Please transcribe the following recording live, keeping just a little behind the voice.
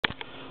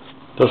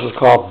This is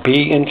called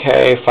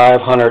B&K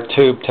 500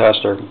 tube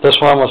tester. This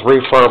one was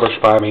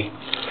refurbished by me.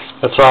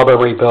 It's all been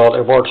rebuilt.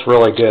 It works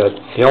really good.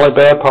 The only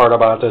bad part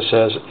about this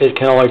is it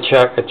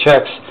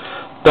checks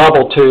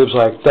double tubes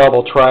like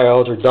double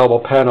triodes or double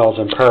pentodes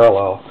in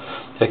parallel.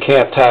 It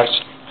can't test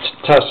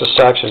the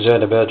sections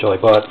individually,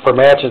 but for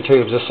matching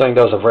tubes, this thing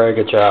does a very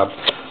good job.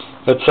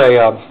 It's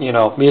a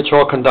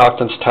mutual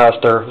conductance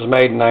tester. It was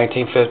made in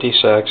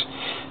 1956.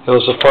 It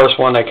was the first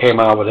one they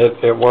came out with.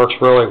 It works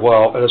really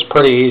well, and it's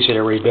pretty easy to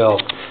rebuild.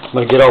 I'm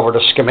going to get over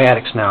to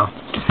schematics now.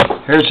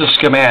 Here's the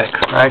schematic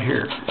right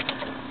here.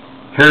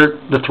 Here,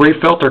 the 3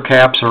 filter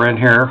caps are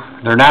in here.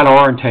 They're not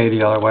orientated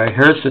the other way.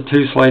 Here's the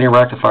 2 Selenium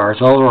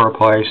Rectifiers. Those are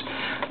replaced.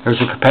 There's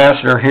a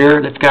capacitor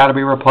here that's got to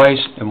be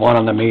replaced, and one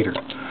on the meter.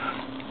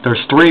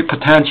 There's 3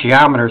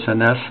 potentiometers in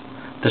this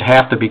that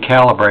have to be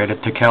calibrated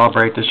to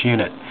calibrate this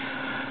unit.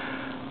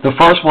 The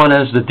first one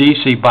is the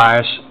DC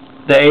bias,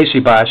 the AC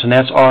bias, and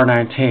that's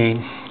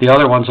R19. The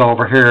other one's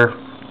over here,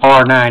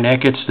 R9.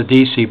 That gets the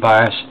DC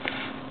bias.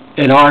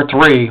 And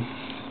R3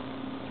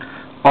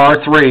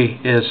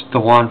 is the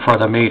one for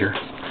the meter.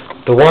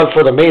 The one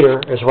for the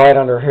meter is right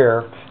under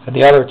here, and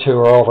the other 2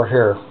 are over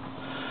here.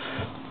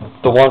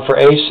 The one for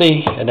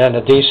AC, and then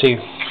the DC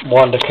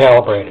one to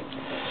calibrate it.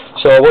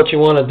 So what you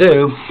want to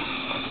do,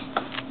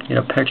 get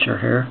a picture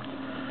here.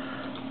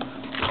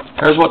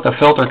 Here's what the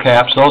filter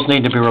caps, those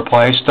need to be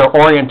replaced. They're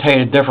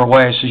orientated different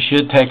ways, so you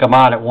should take them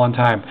out at one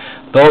time.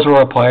 Those are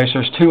replaced.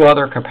 There's 2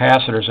 other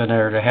capacitors in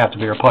there that have to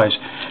be replaced.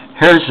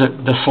 Here's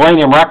the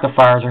Selenium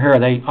Rectifiers are here.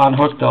 They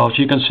unhook those.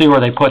 You can see where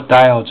they put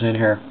diodes in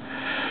here.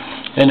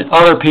 And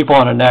other people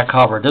on the net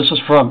cover. This is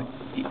from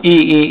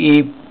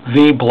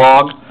EEEV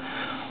blog.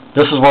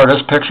 This is where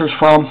this picture's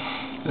from.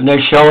 And they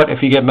show it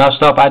if you get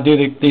messed up. I do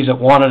these at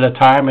one at a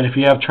time, and if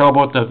you have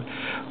trouble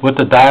with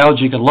the diodes,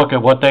 you can look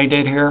at what they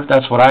did here.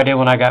 That's what I did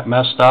when I got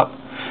messed up.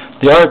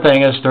 The other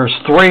thing is there's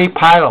 3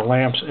 pilot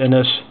lamps in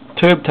this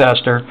tube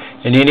tester,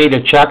 and you need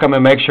to check them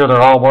and make sure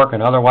they're all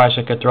working. Otherwise,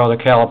 it could throw the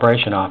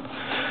calibration off.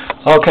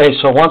 Okay,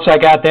 so once I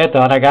got that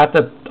done, I got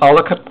all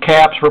the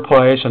caps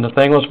replaced, and the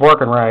thing was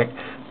working right.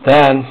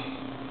 Then,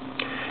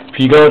 if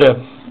you go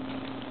to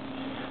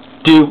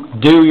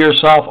do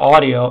yourself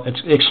audio, it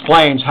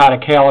explains how to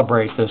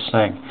calibrate this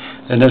thing.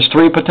 And there's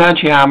 3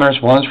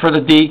 potentiometers. One's for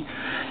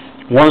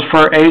one's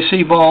for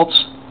AC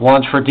volts,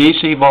 one's for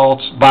DC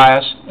volts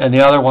bias, and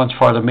the other one's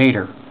for the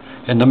meter.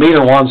 And the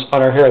meter ones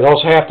under here,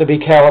 those have to be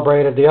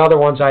calibrated. The other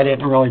ones I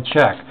didn't really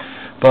check,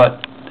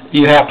 but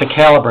you have to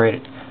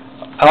calibrate it.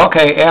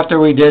 Okay, after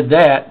we did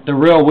that, the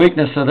real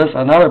weakness of this,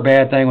 another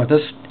bad thing with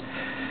this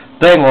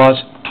thing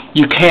was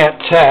you can't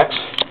test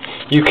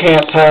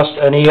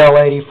an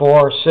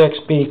EL84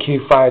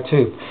 6BQ5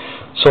 tube.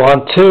 So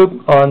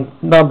on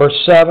number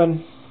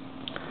 7,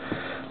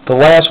 the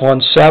last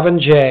one,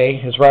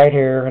 7J, is right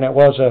here, and it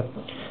was a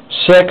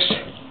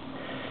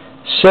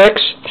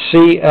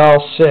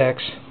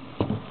 6CL6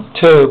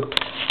 tube.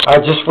 I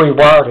just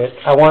rewired it.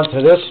 I went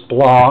to this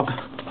blog,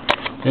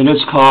 and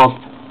it's called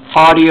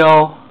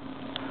Audio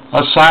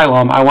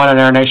Asylum. I went in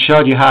there and they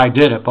showed you how I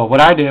did it. But what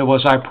I did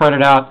was I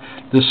printed out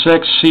the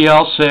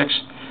 6CL6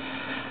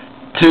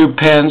 tube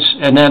pins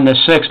and then the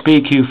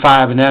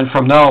 6BQ5, and then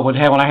from there, when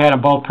I had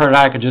them both printed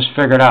out, I could just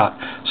figure it out.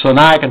 So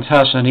now I can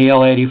test an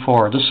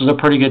EL84. This is a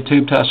pretty good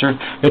tube tester.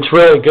 It's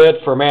really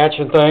good for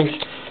matching things.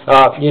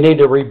 You need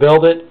to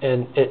rebuild it,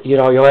 and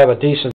you'll have a decent